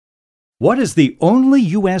What is the only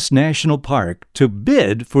U.S. national park to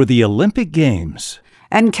bid for the Olympic Games?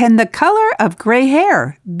 And can the color of gray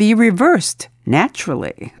hair be reversed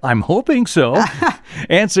naturally? I'm hoping so.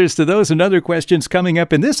 Answers to those and other questions coming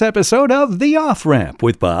up in this episode of The Off-Ramp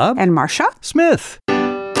with Bob and Marcia Smith.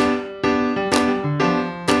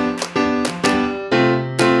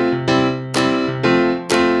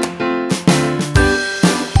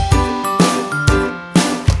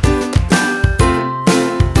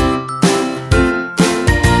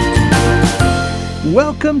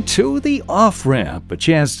 Welcome to the Off-Ramp, a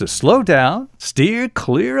chance to slow down, steer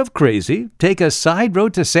clear of crazy, take a side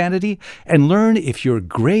road to sanity, and learn if your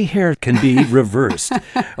gray hair can be reversed.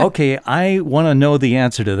 Okay, I want to know the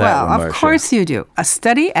answer to that one, Marcia. Well, of course you do. A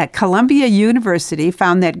study at Columbia University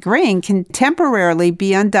found that graying can temporarily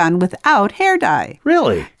be undone without hair dye.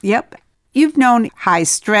 Really? Yep. You've known high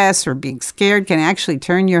stress or being scared can actually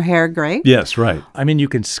turn your hair gray? Yes, right. I mean, you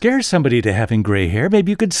can scare somebody to having gray hair.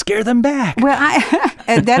 Maybe you could scare them back. Well,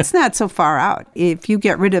 that's not so far out. If you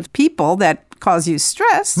get rid of people that cause you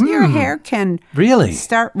stress, your hair can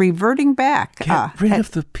start reverting back. Get rid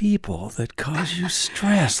of the people that cause you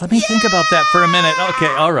stress. Let me think about that for a minute.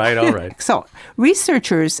 Okay, all right. So,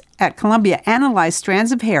 researchers at Columbia analyzed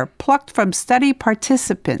strands of hair plucked from study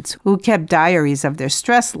participants who kept diaries of their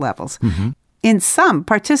stress levels. Mm-hmm. In some,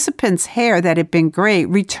 participants' hair that had been gray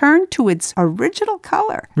returned to its original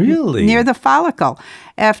color. Really? Near the follicle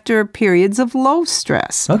after periods of low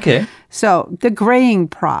stress. Okay. So the graying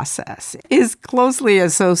process is closely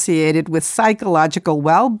associated with psychological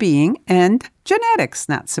well-being and genetics,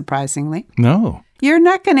 not surprisingly. No. You're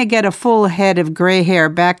not going to get a full head of gray hair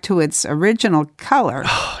back to its original color.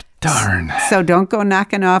 Oh, darn. So don't go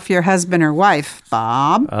knocking off your husband or wife,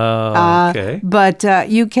 Bob. Okay. But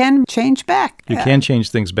you can change back. You can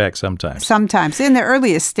change things back sometimes. Sometimes, in the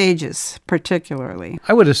earliest stages, particularly.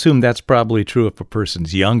 I would assume that's probably true if a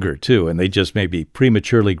person's younger, too, and they just may be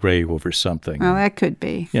prematurely gray over something. Well, that could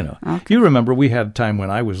be. You know, okay. You remember we had a time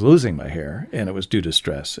when I was losing my hair, and it was due to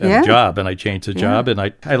stress and a job, and I changed the job, and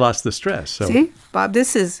I lost the stress. So. See, Bob,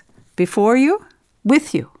 this is before you,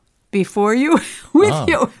 with you. Before you, with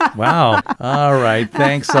you. Wow. All right.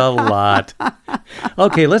 Thanks a lot.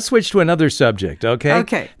 Okay, let's switch to another subject, okay?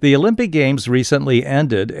 Okay. The Olympic Games recently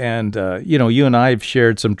ended, and, you and I have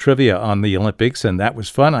shared some trivia on the Olympics, and that was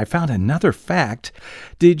fun. I found another fact.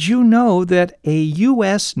 Did you know that a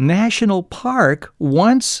U.S. national park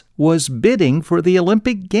once was bidding for the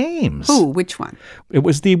Olympic Games? Ooh, which one? It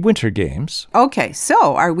was the Winter Games. Okay,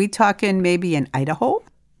 so are we talking maybe in Idaho?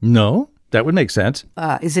 No. That would make sense.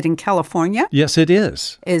 Is it in California? Yes, it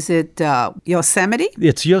is. Is it Yosemite?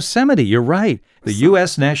 It's Yosemite. You're right. The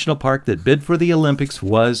U.S. national park that bid for the Olympics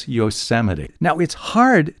was Yosemite. Now, it's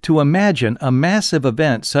hard to imagine a massive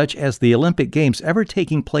event such as the Olympic Games ever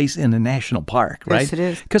taking place in a national park, right? Yes, it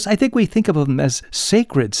is. Because I think we think of them as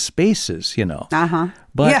sacred spaces, Uh-huh.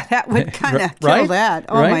 But, yeah, that would kind of right? kill that.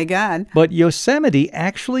 Oh, right? my God. But Yosemite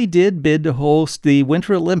actually did bid to host the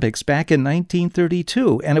Winter Olympics back in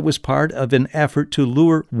 1932, and it was part of an effort to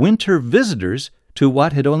lure winter visitors to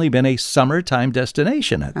what had only been a summertime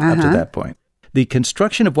destination up to that point. The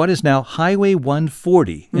construction of what is now Highway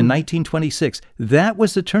 140 in 1926, that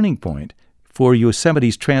was the turning point for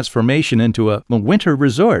Yosemite's transformation into a winter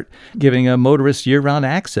resort, giving a motorist year-round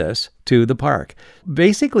access to the park.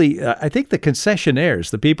 Basically, I think the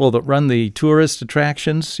concessionaires, the people that run the tourist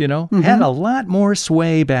attractions, had a lot more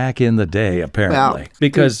sway back in the day, apparently.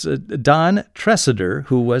 Because Don Tresseder,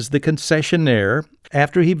 who was the concessionaire,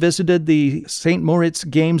 after he visited the St. Moritz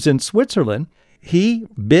Games in Switzerland, he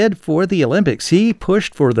bid for the Olympics. He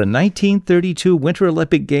pushed for the 1932 Winter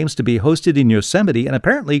Olympic Games to be hosted in Yosemite, and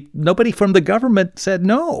apparently nobody from the government said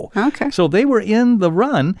no. Okay. So they were in the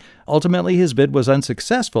run. Ultimately, his bid was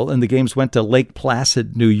unsuccessful, and the Games went to Lake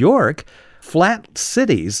Placid, New York. Flat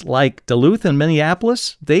cities like Duluth and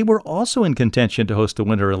Minneapolis, they were also in contention to host the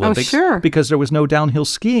Winter Olympics. Oh, sure. Because there was no downhill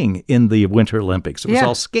skiing in the Winter Olympics. It was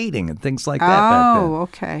all skating and things like that back then. Oh,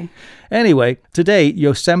 okay. Anyway, today,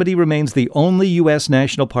 Yosemite remains the only U.S.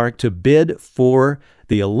 national park to bid for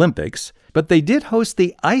the Olympics, but they did host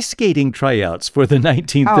the ice skating tryouts for the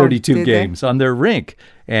 1932 Games on their rink.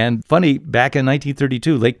 And funny, back in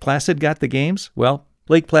 1932, Lake Placid got the Games. Well,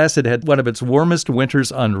 Lake Placid had one of its warmest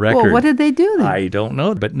winters on record. Well, what did they do then? I don't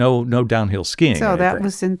know, but no downhill skiing. So that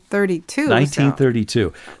was in 32.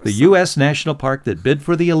 1932. The U.S. national park that bid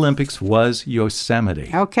for the Olympics was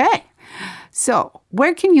Yosemite. Okay. So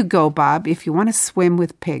where can you go, Bob, if you want to swim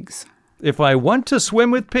with pigs? If I want to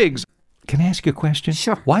swim with pigs, can I ask you a question?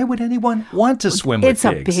 Sure. Why would anyone want to swim with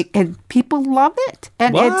pigs? It's a big, and people love it.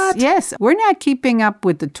 And what? Yes, we're not keeping up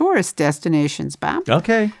with the tourist destinations, Bob.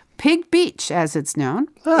 Okay. Pig Beach, as it's known,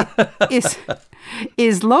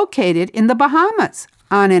 is located in the Bahamas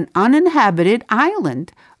on an uninhabited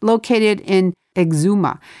island located in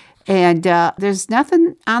Exuma. And there's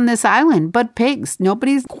nothing on this island but pigs.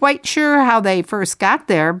 Nobody's quite sure how they first got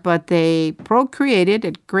there, but they procreated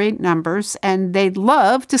at great numbers, and they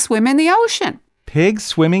love to swim in the ocean. Pigs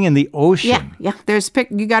swimming in the ocean? Yeah. There's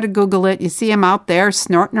you got to Google it. You see them out there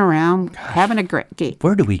snorting around, having a great game.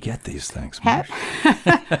 Where do we get these things, Marsh?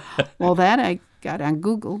 Well, that I got on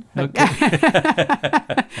Google. Okay.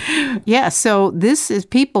 Yeah, so this is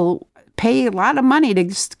people pay a lot of money to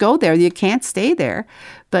just go there. You can't stay there,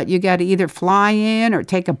 but you got to either fly in or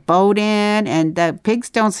take a boat in, and the pigs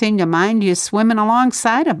don't seem to mind you swimming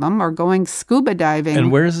alongside of them or going scuba diving.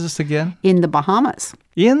 And where is this again? In the Bahamas.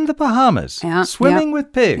 In the Bahamas. Yeah, Swimming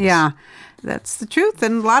with pigs. Yeah, that's the truth,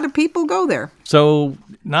 and a lot of people go there. So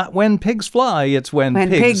not when pigs fly, it's when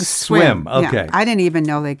pigs swim. Okay. Yeah. I didn't even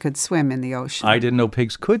know they could swim in the ocean. I didn't know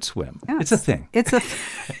pigs could swim. Yeah, it's a thing. It's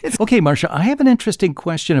Okay, Marcia, I have an interesting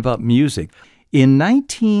question about music. In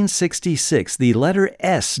 1966, the letter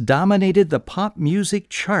S dominated the pop music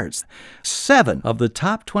charts. 7 of the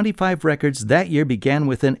top 25 records that year began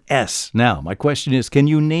with an S. Now, my question is, can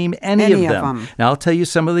you name any of them? Now, I'll tell you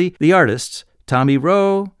some of the artists. Tommy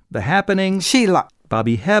Rowe, The Happenings, Sheila,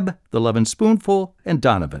 Bobby Hebb, The Lovin' Spoonful, and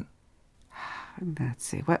Donovan. Let's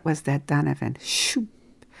see. What was that, Donovan? Shoop.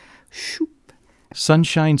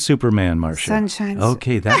 Sunshine Superman, Marcia. Sunshine.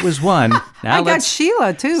 Okay, that was one. Now I got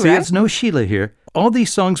Sheila, too, See, right? there's no Sheila here. All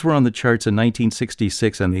these songs were on the charts in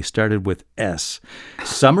 1966, and they started with S.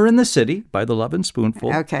 Summer in the City by The Lovin'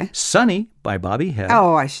 Spoonful. Okay. Sunny by Bobby Hebb.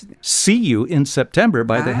 Oh, I should. See You in September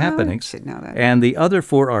by The Happenings. I should know that. And the other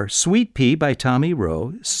 4 are Sweet Pea by Tommy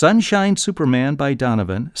Rowe, Sunshine Superman by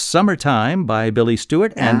Donovan, Summertime by Billy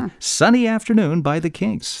Stewart, and Sunny Afternoon by The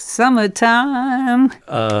Kinks. Summertime.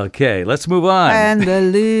 Okay, let's move on. And the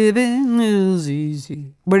living is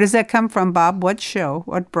easy. Where does that come from, Bob? What show?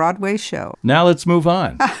 What Broadway show? Now let's move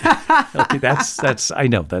on. Okay, that's I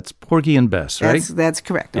know, that's Porgy and Bess, right? That's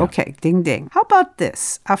correct. Yeah. Okay, ding ding. How about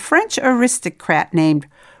this? A French aristocrat named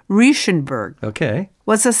Richenberg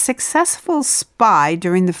was a successful spy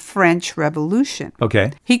during the French Revolution.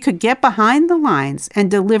 Okay. He could get behind the lines and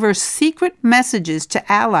deliver secret messages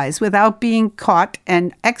to allies without being caught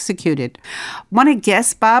and executed. Want to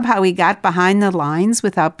guess, Bob, how he got behind the lines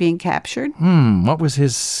without being captured? What was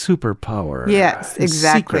his superpower? Yes, his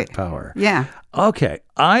exactly. Secret power. Yeah. Okay,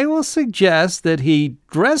 I will suggest that he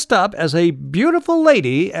dressed up as a beautiful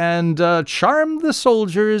lady and charmed the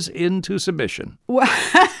soldiers into submission.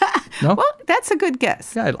 No? Well, that's a good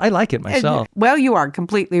guess. Yeah, I like it myself. Well, you are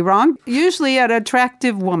completely wrong. Usually an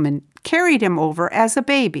attractive woman carried him over as a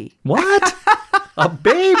baby. What? A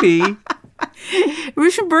baby?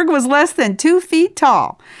 Richenberg was less than 2 feet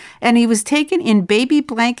tall, and he was taken in baby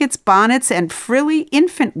blankets, bonnets, and frilly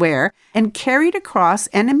infant wear and carried across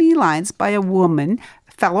enemy lines by a woman,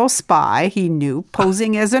 fellow spy he knew,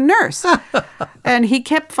 posing as a nurse. And he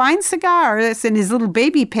kept fine cigars in his little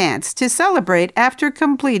baby pants to celebrate after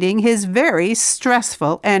completing his very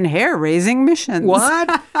stressful and hair-raising missions.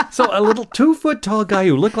 What? So a little 2-foot-tall guy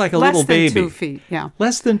who looked like a little baby. Less than 2 feet, yeah.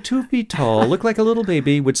 Less than 2 feet tall, looked like a little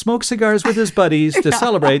baby, would smoke cigars with his buddies to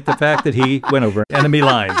celebrate the fact that he went over enemy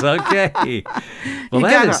lines. Okay. Well,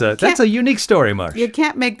 that's a unique story, Marsh. You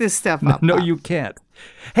can't make this stuff up. No, you can't.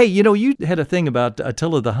 Hey, you had a thing about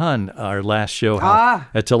Attila the Hun, our last show. How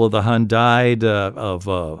Attila the Hun died of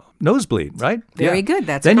nosebleed, right? Very good.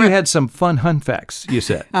 That's Then correct. you had some fun Hun facts, you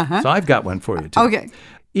said. So I've got one for you, too. Okay.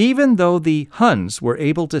 Even though the Huns were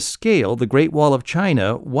able to scale the Great Wall of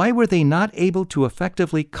China, why were they not able to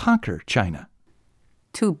effectively conquer China?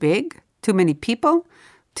 Too big? Too many people?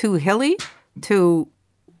 Too hilly? Too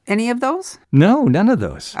any of those? No, none of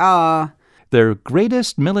those. Their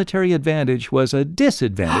greatest military advantage was a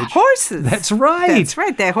disadvantage. Horses. That's right. That's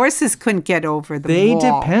right. The horses couldn't get over the They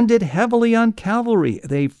wall. depended heavily on cavalry.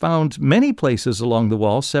 They found many places along the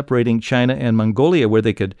wall separating China and Mongolia where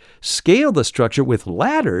they could scale the structure with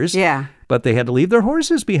ladders. Yeah. But they had to leave their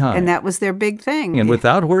horses behind. And that was their big thing. And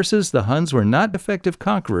without horses, the Huns were not effective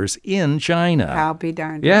conquerors in China. I'll be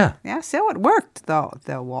darned. Yeah. Yeah, so it worked, though,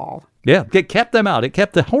 the wall. Yeah, it kept them out. It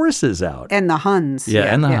kept the horses out. And the Huns. Yeah,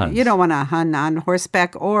 and the Huns. You don't want a Hun on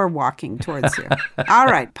horseback or walking towards you. All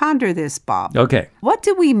right, ponder this, Bob. Okay. What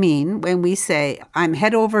do we mean when we say, I'm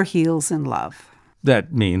head over heels in love?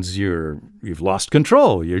 That means you've lost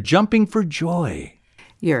control. You're jumping for joy.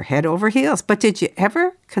 You're head over heels. But did you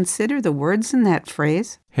ever consider the words in that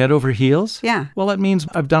phrase? Head over heels? Yeah. Well, that means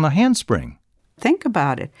I've done a handspring. think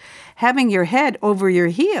about it. Having your head over your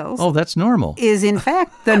heels Oh, that's normal. is, in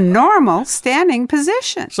fact, the normal standing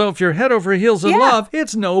position. So if you're head over heels in love,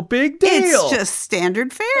 it's no big deal. It's just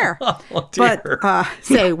standard fare. Oh, dear. But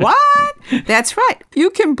say what? That's right. You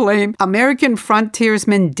can blame American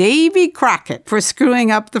frontiersman Davy Crockett for screwing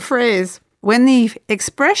up the phrase. When the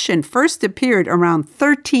expression first appeared around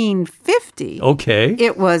 1350, Okay.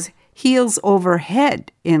 it was heels over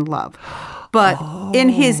head in love. But in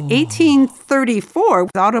his 1834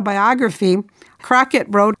 autobiography, Crockett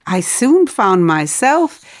wrote, I soon found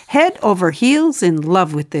myself head over heels in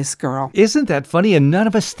love with this girl. Isn't that funny? And none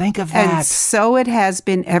of us think of that. And so it has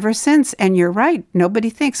been ever since. And you're right. Nobody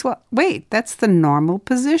thinks, well, wait, that's the normal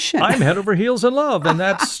position. I'm head over heels in love, and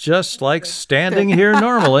that's just like standing here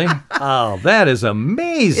normally. Oh, that is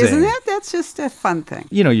amazing. Isn't it? That's just a fun thing.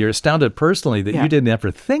 You know, you're astounded personally that you didn't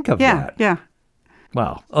ever think of that. Yeah.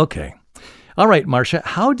 Wow. Okay. All right, Marcia,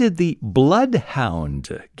 how did the bloodhound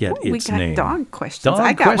get its name? We got dog questions.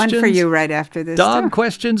 I got one for you right after this. Dog too.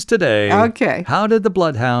 questions today. Okay. How did the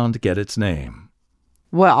bloodhound get its name?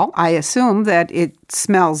 Well, I assume that it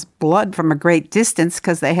smells blood from a great distance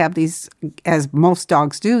because they have these, as most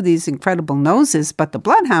dogs do, these incredible noses. But the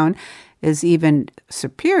bloodhound is even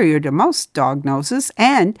superior to most dog noses,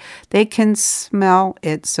 and they can smell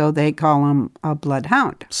it, so they call him a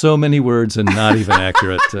bloodhound. So many words and not even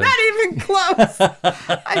accurate. Not even close.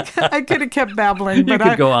 I could have kept babbling. You but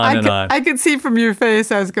could go on and on. I could see from your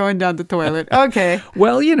face I was going down the toilet. Okay.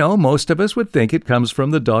 Well, you know, most of us would think it comes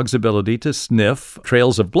from the dog's ability to sniff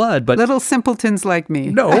trails of blood, but Little simpletons like me.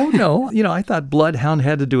 No. You know, I thought bloodhound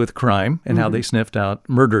had to do with crime and how they sniffed out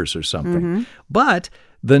murders or something. But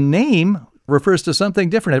the name refers to something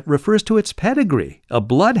different. It refers to its pedigree. A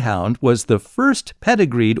bloodhound was the first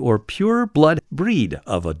pedigreed or pure blood breed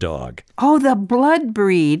of a dog. Oh, the blood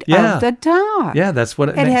breed of the dog. Yeah, that's what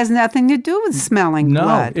it It has nothing to do with smelling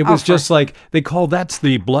blood. No, it was just like, they call that's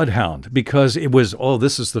the bloodhound because it was,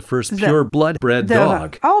 this is the first pure blood-bred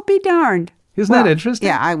dog. I'll be darned. Isn't that interesting?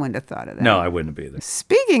 Yeah, I wouldn't have thought of that. No, I wouldn't have either.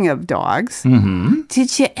 Speaking of dogs,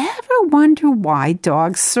 did you ever wonder why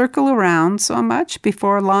dogs circle around so much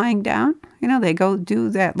before lying down? You know, they go do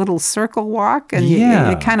that little circle walk and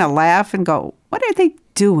you kind of laugh and go, what are they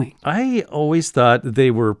doing? I always thought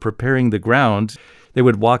they were preparing the ground. They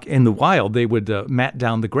would walk in the wild. They would mat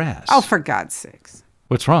down the grass. Oh, for God's sakes.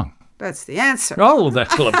 What's wrong? That's the answer. Oh,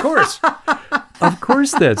 well, of course. Of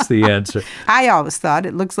course that's the answer. I always thought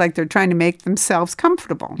it looks like they're trying to make themselves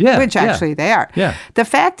comfortable, which actually they are. Yeah. The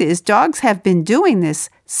fact is, dogs have been doing this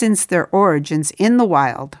since their origins in the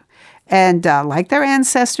wild. And like their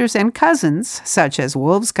ancestors and cousins, such as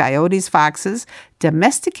wolves, coyotes, foxes,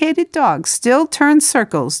 domesticated dogs still turn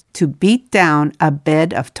circles to beat down a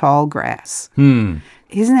bed of tall grass.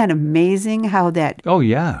 Isn't that amazing how that... Oh,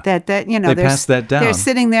 yeah. That you know, they pass that down. They're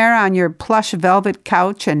sitting there on your plush velvet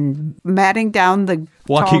couch and matting down the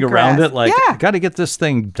walking tall around grass. it like, I got to get this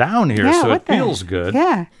thing down here so it feels good.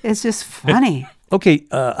 Yeah, it's just funny. Okay,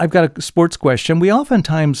 I've got a sports question. We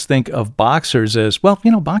oftentimes think of boxers as, well,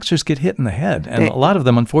 you know, boxers get hit in the head, and a lot of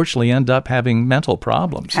them, unfortunately, end up having mental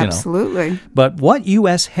problems. Absolutely. You know? But what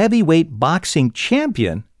U.S. heavyweight boxing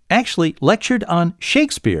champion actually lectured on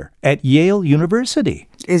Shakespeare at Yale University?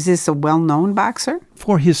 Is this a well-known boxer?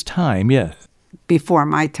 For his time, yes. Before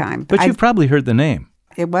my time. But you've probably heard the name.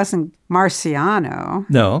 It wasn't Marciano.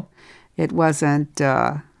 No. It wasn't...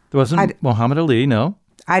 It wasn't Muhammad Ali, no.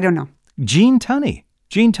 I don't know. Gene Tunney.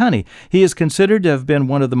 He is considered to have been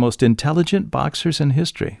one of the most intelligent boxers in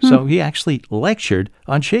history. So he actually lectured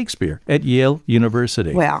on Shakespeare at Yale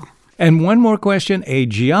University. Well. And one more question, a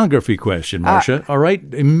geography question, Marcia. All right,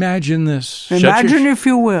 imagine this. Imagine, if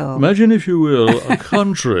you will. Imagine, if you will, a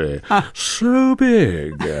country so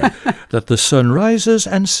big that the sun rises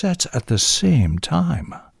and sets at the same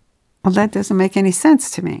time. Well, that doesn't make any sense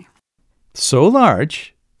to me. So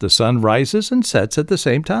large, the sun rises and sets at the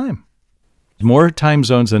same time. More time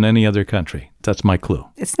zones than any other country. That's my clue.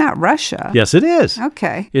 It's not Russia. Yes, it is.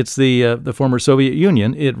 Okay. It's the former Soviet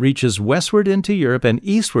Union. It reaches westward into Europe and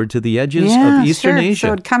eastward to the edges of Eastern Asia.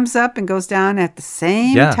 So it comes up and goes down at the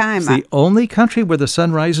same time. It's the only country where the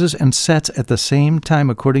sun rises and sets at the same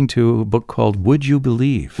time, according to a book called Would You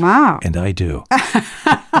Believe? Wow. And I do.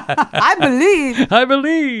 I believe. I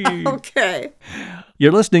believe. Okay.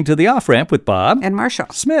 You're listening to The Off-Ramp with Bob and Marcia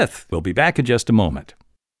Smith. We'll be back in just a moment.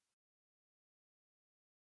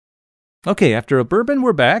 Okay, after a bourbon,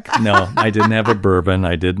 we're back. No, I didn't have a bourbon.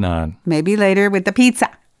 I did not. Maybe later with the pizza.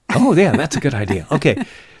 Oh, yeah, that's a good idea. Okay,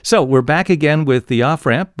 so we're back again with The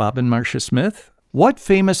Off-Ramp, Bob and Marcia Smith. What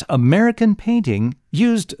famous American painting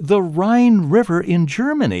used the Rhine River in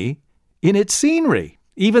Germany in its scenery?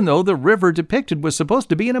 even though the river depicted was supposed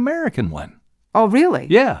to be an American one. Oh, really?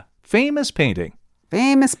 Yeah, famous painting.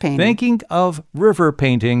 Famous painting. Thinking of river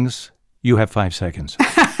paintings, you have 5 seconds.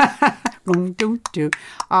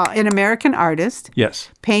 An American artist, Yes.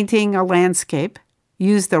 painting a landscape,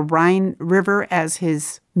 used the Rhine River as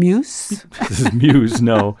his muse. This is Muse,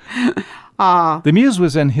 no. The Muse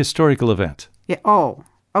was an historical event. Yeah. Oh,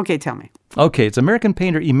 okay, tell me. Okay, it's American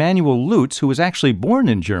painter Emanuel Lutz, who was actually born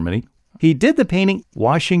in Germany. He did the painting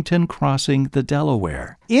Washington Crossing the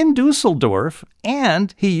Delaware in Dusseldorf,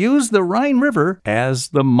 and he used the Rhine River as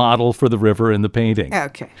the model for the river in the painting.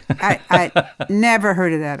 Okay. I never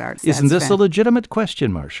heard of that artist. Isn't this a legitimate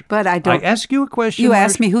question, Marcia? But I don't. I asked you a question, You Marcia.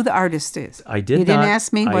 asked me who the artist is. I did not. You didn't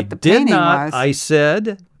ask me what the did painting not. was. I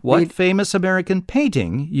said, what famous American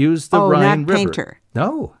painting used the Rhine not River? painter.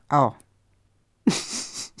 No. Oh.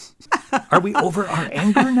 Are we over our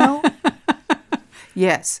anger now?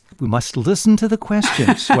 Yes. We must listen to the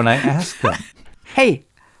questions when I ask them. Hey,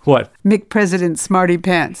 What? McPresident Smarty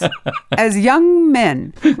Pants. As young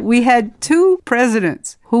men, we had 2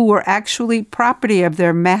 presidents who were actually property of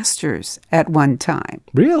their masters at one time.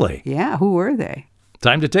 Really? Yeah, who were they?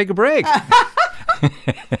 Time to take a break.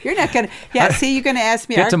 You're not going to, yeah, see, you're going to ask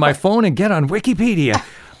me. Get to my phone and get on Wikipedia.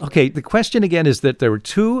 Okay, the question again is that there were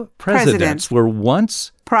 2 presidents were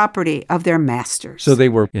once property of their masters. So they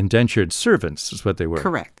were indentured servants, is what they were.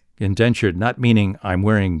 Correct. Indentured, not meaning I'm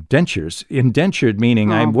wearing dentures. Indentured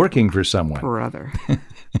meaning I'm working for someone. Brother.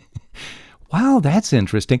 Wow, that's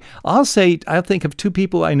interesting. I'll think of 2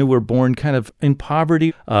 people I knew were born kind of in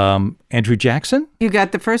poverty. Andrew Jackson. You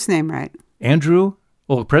got the first name right. Andrew.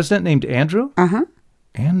 Well, a president named Andrew? Uh-huh.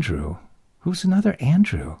 Andrew. Who's another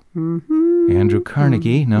Andrew? Andrew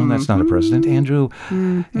Carnegie. No, that's not a president. Andrew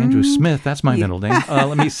Smith. That's my middle name.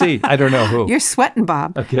 Let me see. I don't know who. You're sweating,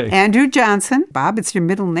 Bob. Okay. Andrew Johnson. Bob, it's your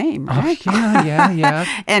middle name, right? Oh,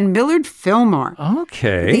 yeah. And Millard Fillmore.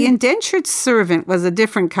 Okay. The indentured servant was a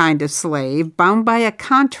different kind of slave bound by a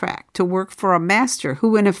contract to work for a master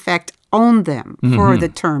who, in effect, owned them for the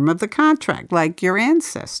term of the contract, like your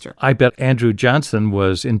ancestor. I bet Andrew Johnson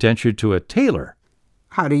was indentured to a tailor.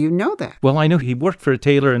 How do you know that? Well, I knew he worked for a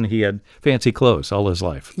tailor and he had fancy clothes all his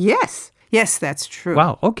life. Yes. Yes, that's true.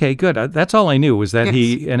 Wow. Okay, good. That's all I knew was that and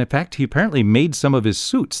in fact, he apparently made some of his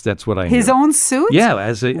suits. That's what I knew. His own suits? Yeah,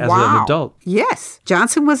 as an adult. Yes.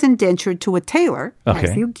 Johnson was indentured to a tailor,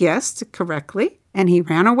 as you guessed correctly, and he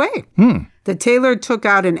ran away. The tailor took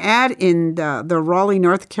out an ad in the Raleigh,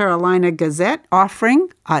 North Carolina Gazette offering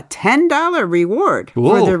a $10 reward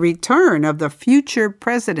for the return of the future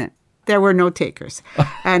president. There were no takers.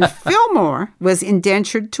 And Fillmore was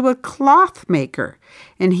indentured to a cloth maker,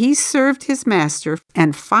 and he served his master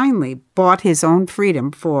and finally bought his own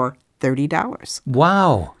freedom for $30.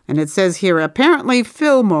 Wow. And it says here, apparently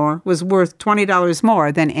Fillmore was worth $20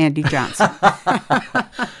 more than Andy Johnson.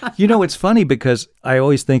 You know, it's funny because I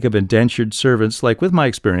always think of indentured servants, like with my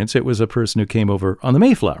experience, it was a person who came over on the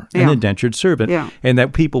Mayflower, an indentured servant, and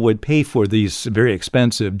that people would pay for these very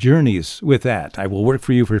expensive journeys with that. I will work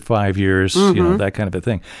for you for 5 years, that kind of a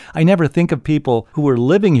thing. I never think of people who were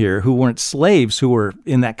living here who weren't slaves, who were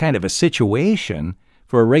in that kind of a situation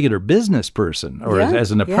for a regular business person or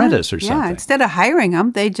as an apprentice or something. Yeah, instead of hiring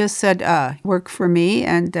them, they just said, work for me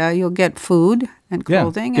and you'll get food and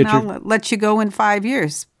clothing and I'll let you go in 5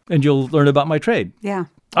 years. And you'll learn about my trade. Yeah.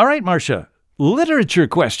 All right, Marcia, literature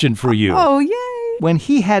question for you. Oh, yay. When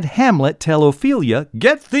he had Hamlet tell Ophelia,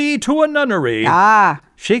 "Get thee to a nunnery,"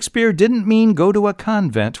 Shakespeare didn't mean go to a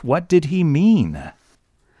convent. What did he mean?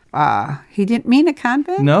 He didn't mean a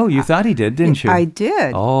convent? No, you thought he did, didn't you? I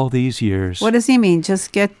did. All these years. What does he mean?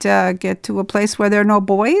 Just get to a place where there are no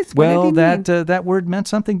boys? Well, that word meant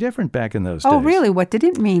something different back in those days. Oh, really? What did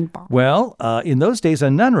it mean, Bob? Well, in those days,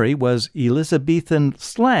 a nunnery was Elizabethan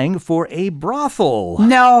slang for a brothel.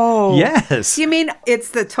 No. Yes. You mean it's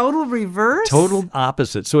the total reverse? Total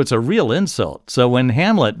opposite. So it's a real insult. So when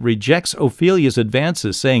Hamlet rejects Ophelia's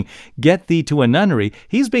advances, saying, "Get thee to a nunnery,"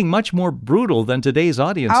 he's being much more brutal than today's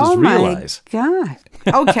audiences realize. Oh, my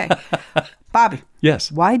God. Okay. Bobby.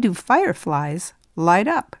 Yes. Why do fireflies light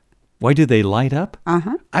up? Why do they light up?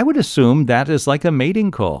 Uh-huh. I would assume that is like a mating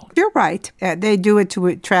call. You're right. They do it to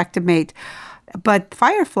attract a mate. But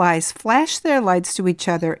fireflies flash their lights to each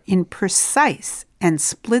other in precise and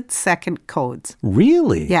split-second codes.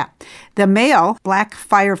 Really? Yeah. The male black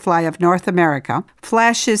firefly of North America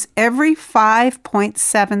flashes every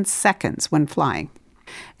 5.7 seconds when flying.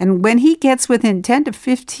 And when he gets within 10 to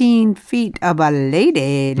 15 feet of a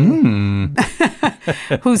lady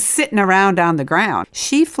who's sitting around on the ground,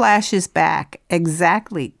 she flashes back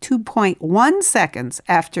exactly 2.1 seconds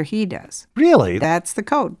after he does. Really? That's the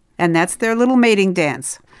code. And that's their little mating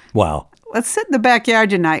dance. Wow. Let's sit in the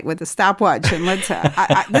backyard tonight with a stopwatch and let's,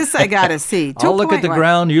 this I got to see. I'll look at the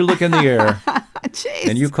ground, you look in the air. Jeez.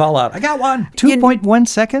 And you call out, I got one. 2.1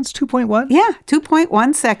 seconds? 2.1? Yeah,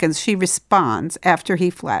 2.1 seconds she responds after he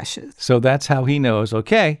flashes. So that's how he knows,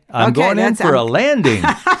 okay, I'm going in for a landing.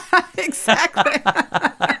 Exactly.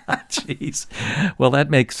 Jeez. Well, that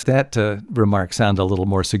makes that remark sound a little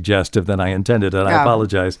more suggestive than I intended, and I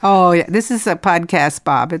apologize. Oh, yeah. This is a podcast,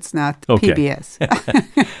 Bob. It's not PBS.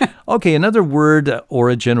 Okay, another word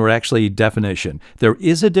origin, or actually definition. There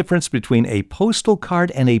is a difference between a postal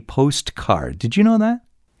card and a postcard. Did you know that?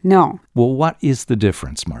 No. Well, what is the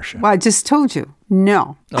difference, Marcia? Well, I just told you.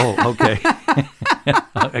 No. Oh, okay.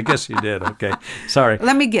 I guess you did. Okay. Sorry.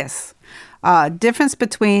 Let me guess. Difference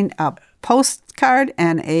between a postcard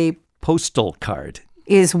and a postal card.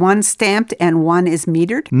 Is one stamped and one is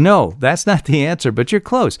metered? No, that's not the answer, but you're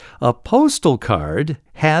close. A postal card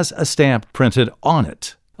has a stamp printed on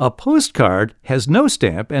it. A postcard has no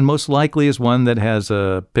stamp and most likely is one that has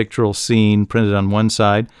a pictorial scene printed on one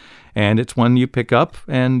side, and it's one you pick up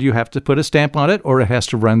and you have to put a stamp on it or it has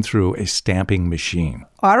to run through a stamping machine.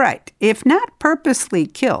 All right. If not purposely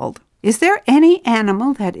killed, is there any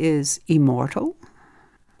animal that is immortal?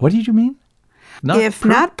 What did you mean?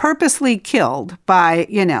 Not purposely killed by,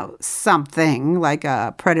 something like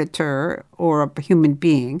a predator or a human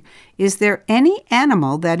being, is there any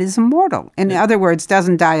animal that is immortal? In other words,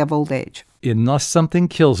 doesn't die of old age? Unless something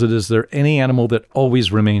kills it, is there any animal that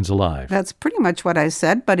always remains alive? That's pretty much what I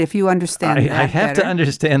said, but if you understand I have better. To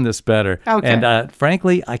understand this better. Okay. And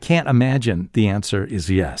frankly, I can't imagine the answer is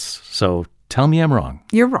yes. So tell me I'm wrong.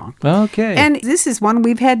 You're wrong. Okay. And this is one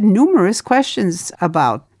we've had numerous questions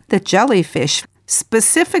about. The jellyfish,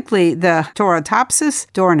 specifically the Torotopsis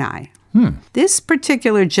dohrnii. This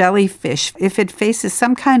particular jellyfish, if it faces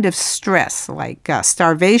some kind of stress like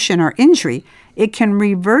starvation or injury, it can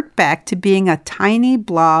revert back to being a tiny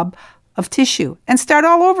blob of tissue and start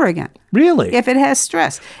all over again. Really? If it has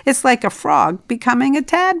stress. It's like a frog becoming a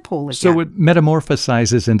tadpole again. So it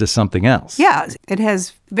metamorphosizes into something else. Yeah, it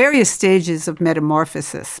has various stages of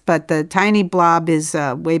metamorphosis, but the tiny blob is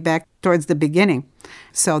way back towards the beginning.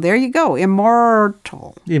 So there you go,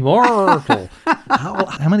 immortal. Immortal.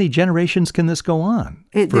 How many generations can this go on?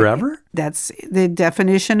 Forever? That's the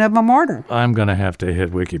definition of immortal. I'm going to have to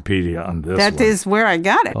hit Wikipedia on this That one. is where I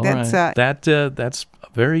got it. All That's right. That's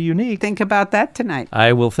very unique. Think about that tonight.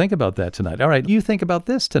 I will think about that tonight. All right, you think about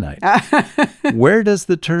this tonight. Where does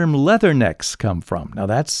the term leathernecks come from? Now,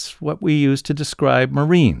 that's what we use to describe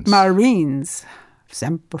Marines. Marines.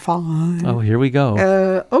 Semper Fi. Oh, here we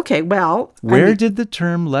go. Okay, well. Where did the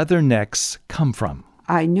term leathernecks come from?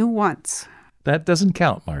 I knew once. That doesn't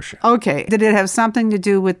count, Marcia. Okay. Did it have something to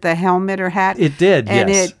do with the helmet or hat? It did, and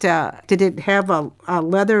yes. And did it have a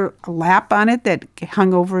leather lap on it that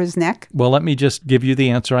hung over his neck? Well, let me just give you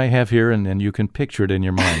the answer I have here, and then you can picture it in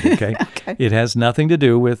your mind, okay? Okay. It has nothing to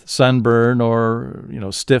do with sunburn or,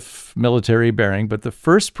 stiff military bearing, but the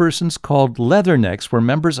first persons called leathernecks were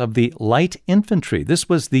members of the light infantry. This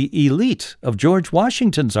was the elite of George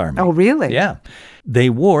Washington's army. Oh, really? Yeah.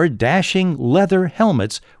 They wore dashing leather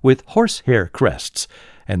helmets with horsehair crests,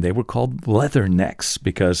 and they were called leathernecks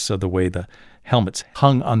because of the way the helmets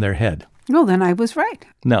hung on their head. Well, then I was right.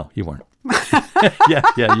 No, you weren't.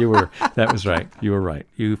 Yeah, you were. That was right. You were right.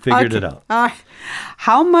 You figured it out.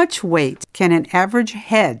 How much weight can an average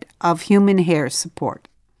head of human hair support?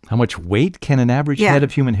 How much weight can an average head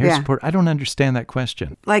of human hair support? I don't understand that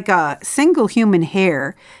question. Like a single human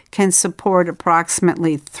hair can support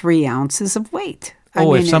approximately 3 ounces of weight.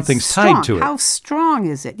 If something's tied to it. How strong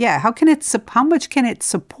is it? Yeah. How much can it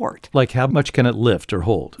support? Like how much can it lift or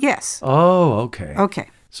hold? Yes. Oh, okay. Okay.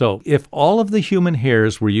 So if all of the human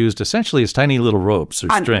hairs were used essentially as tiny little ropes or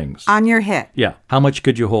strings. On your head. Yeah. How much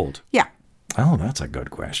could you hold? Yeah. Oh, that's a good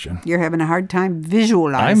question. You're having a hard time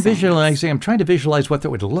visualizing. I'm visualizing. I'm trying to visualize what that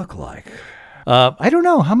would look like. I don't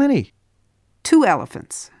know. How many? 2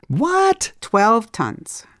 elephants. What? 12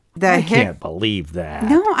 tons. I can't believe that.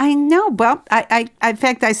 No, I know. Well, in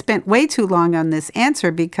fact, I spent way too long on this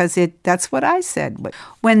answer because that's what I said.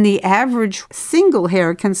 When the average single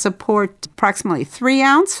hair can support approximately 3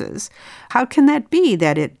 ounces, how can that be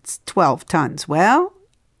that it's 12 tons? Well,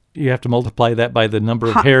 you have to multiply that by the number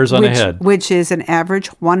of hairs on a head. Which is an average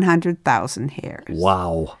 100,000 hairs.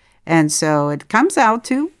 Wow. And so it comes out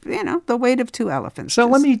to, the weight of 2 elephants. So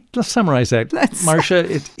let me summarize that. Marcia,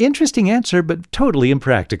 it's interesting answer, but totally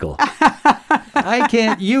impractical. I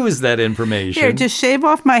can't use that information. Here, just shave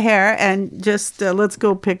off my hair and just let's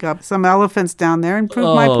go pick up some elephants down there and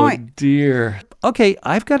prove my point. Oh, dear. Okay,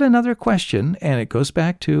 I've got another question, and it goes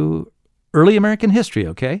back to Early American history,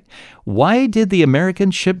 okay? Why did the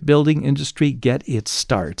American shipbuilding industry get its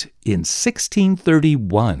start in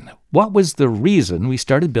 1631? What was the reason we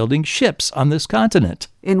started building ships on this continent?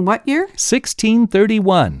 In what year?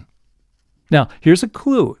 1631. Now, here's a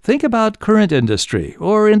clue. Think about current industry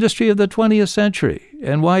or industry of the 20th century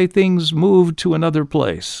and why things moved to another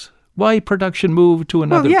place. Why production moved to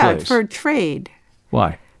another place. For trade.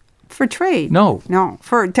 Why? For trade. No. No.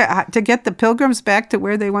 To get the pilgrims back to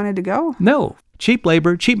where they wanted to go? No. Cheap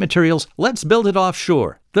labor, cheap materials, let's build it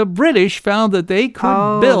offshore. The British found that they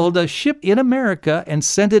could build a ship in America and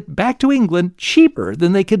send it back to England cheaper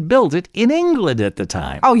than they could build it in England at the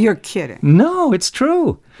time. Oh, you're kidding. No, it's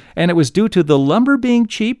true. And it was due to the lumber being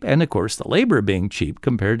cheap and, of course, the labor being cheap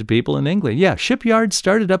compared to people in England. Yeah, shipyards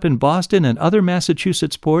started up in Boston and other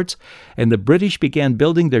Massachusetts ports, and the British began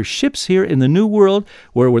building their ships here in the New World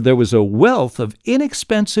where there was a wealth of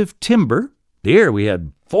inexpensive timber. Here we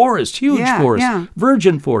had forests, huge forests,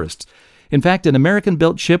 virgin forests. In fact, an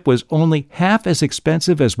American-built ship was only half as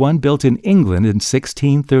expensive as one built in England in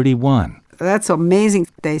 1631. That's amazing.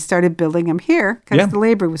 They started building them here because the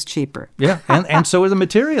labor was cheaper. Yeah, and so were the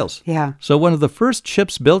materials. Yeah. So one of the first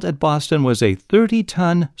ships built at Boston was a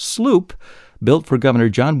 30-ton sloop built for Governor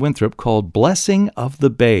John Winthrop called Blessing of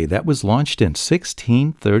the Bay. That was launched in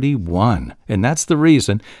 1631. And that's the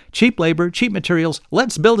reason. Cheap labor, cheap materials,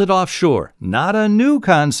 let's build it offshore. Not a new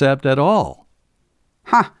concept at all.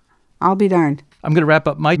 Huh. I'll be darned. I'm going to wrap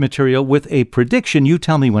up my material with a prediction. You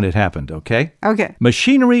tell me when it happened, okay? Okay.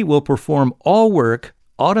 Machinery will perform all work.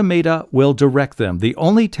 Automata will direct them. The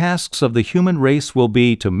only tasks of the human race will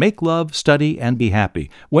be to make love, study, and be happy.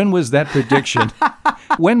 When was that prediction?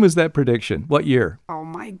 When was that prediction? What year? Oh,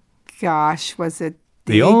 my gosh. Was it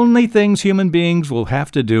the only things human beings will have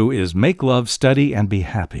to do is make love, study, and be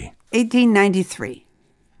happy? 1893.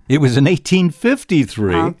 It was in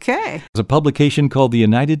 1853. Okay. It was a publication called the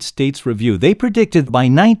United States Review. They predicted by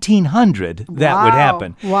 1900 that would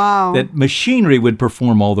happen. Wow. That machinery would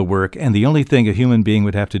perform all the work, and the only thing a human being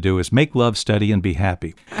would have to do is make love, study, and be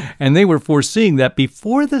happy. And they were foreseeing that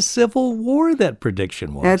before the Civil War, that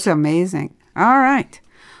prediction was. That's amazing. All right.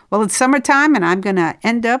 Well, it's summertime, and I'm going to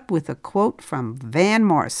end up with a quote from Van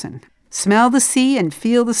Morrison. Smell the sea and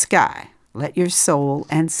feel the sky. Let your soul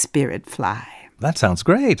and spirit fly. That sounds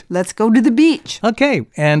great. Let's go to the beach. Okay,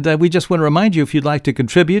 and we just want to remind you, if you'd like to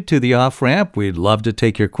contribute to the Off-Ramp, we'd love to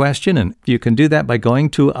take your question, and you can do that by going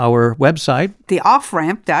to our website,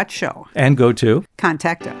 theofframp.show. And go to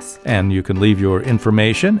Contact Us. And you can leave your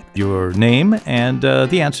information, your name, and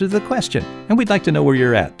the answer to the question. And we'd like to know where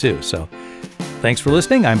you're at, too. So thanks for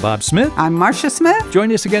listening. I'm Bob Smith. I'm Marcia Smith.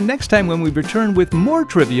 Join us again next time when we return with more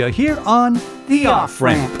trivia here on The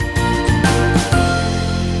Off-Ramp.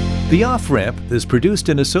 The Off-Ramp is produced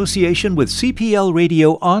in association with CPL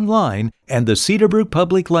Radio Online and the Cedarbrook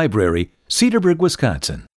Public Library, Cedarburg,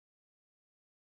 Wisconsin.